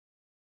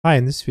Hi,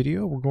 in this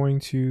video, we're going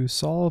to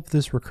solve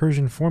this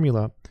recursion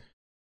formula.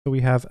 So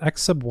we have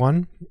x sub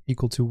 1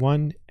 equal to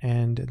 1,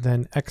 and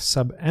then x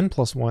sub n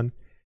plus 1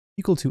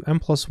 equal to n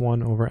plus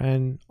 1 over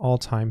n, all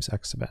times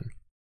x sub n.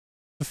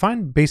 To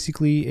find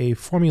basically a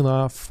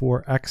formula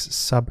for x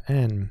sub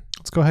n,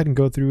 let's go ahead and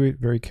go through it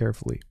very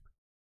carefully.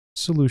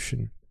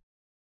 Solution.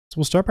 So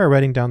we'll start by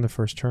writing down the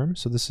first term.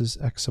 So this is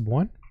x sub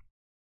 1,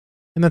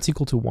 and that's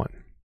equal to 1.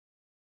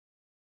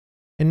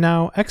 And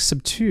now x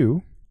sub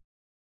 2,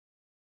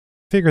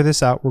 figure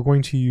this out, we're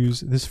going to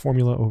use this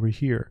formula over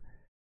here.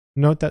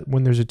 Note that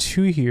when there's a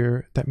 2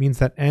 here, that means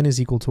that n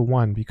is equal to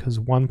 1 because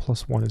 1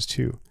 plus 1 is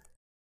 2. So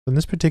in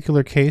this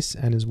particular case,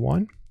 n is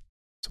 1.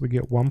 So we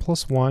get 1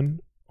 plus 1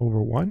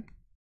 over 1,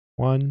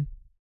 1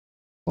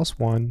 plus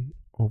 1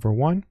 over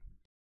 1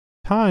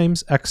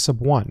 times x sub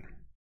 1.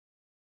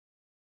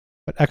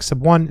 But x sub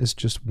 1 is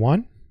just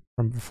 1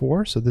 from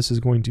before, so this is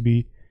going to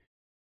be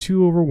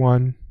 2 over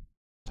 1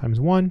 times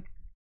 1,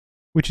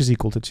 which is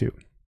equal to 2.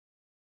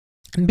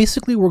 And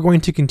basically, we're going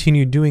to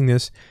continue doing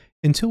this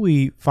until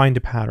we find a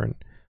pattern.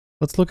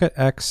 Let's look at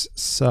x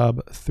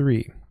sub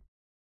 3.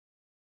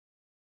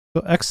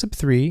 So x sub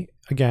 3,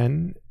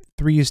 again,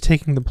 3 is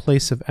taking the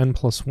place of n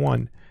plus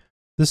 1.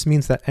 This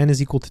means that n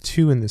is equal to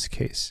 2 in this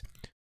case.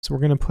 So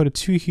we're going to put a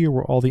 2 here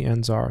where all the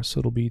n's are. So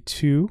it'll be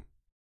 2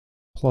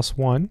 plus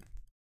 1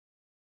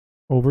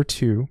 over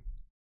 2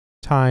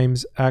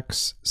 times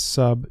x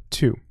sub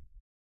 2.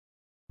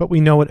 But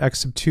we know what x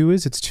sub 2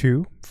 is. It's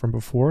 2 from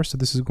before. So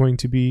this is going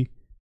to be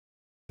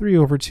 3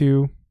 over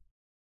 2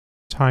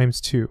 times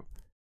 2.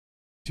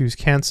 2's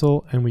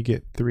cancel, and we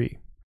get 3.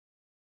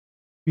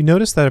 You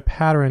notice that a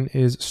pattern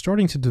is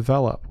starting to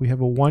develop. We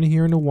have a 1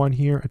 here and a 1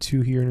 here, a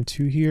 2 here and a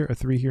 2 here, a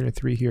 3 here and a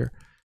 3 here.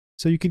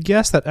 So you could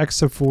guess that x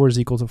sub 4 is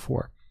equal to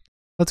 4.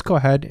 Let's go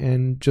ahead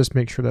and just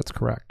make sure that's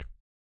correct.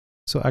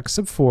 So x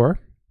sub 4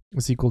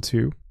 is equal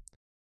to,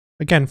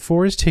 again,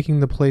 4 is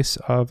taking the place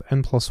of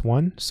n plus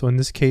 1. So in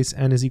this case,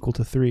 n is equal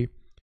to 3.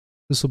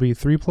 This will be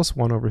 3 plus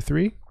 1 over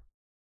 3.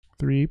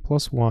 3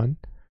 plus 1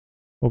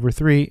 over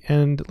 3.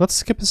 And let's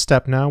skip a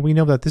step now. We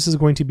know that this is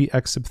going to be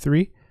x sub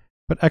 3,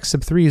 but x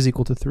sub 3 is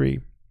equal to 3.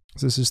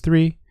 So this is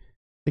 3.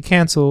 They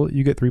cancel,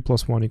 you get 3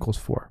 plus 1 equals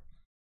 4,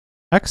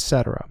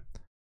 etc.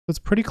 So it's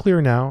pretty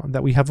clear now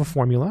that we have a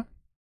formula.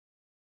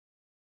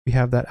 We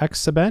have that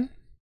x sub n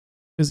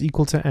is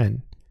equal to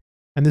n.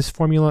 And this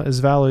formula is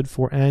valid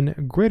for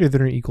n greater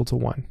than or equal to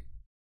 1.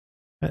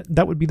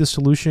 That would be the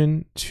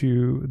solution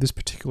to this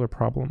particular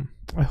problem.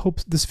 I hope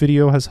this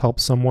video has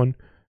helped someone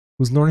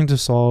who's learning to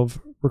solve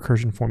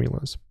recursion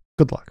formulas.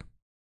 Good luck.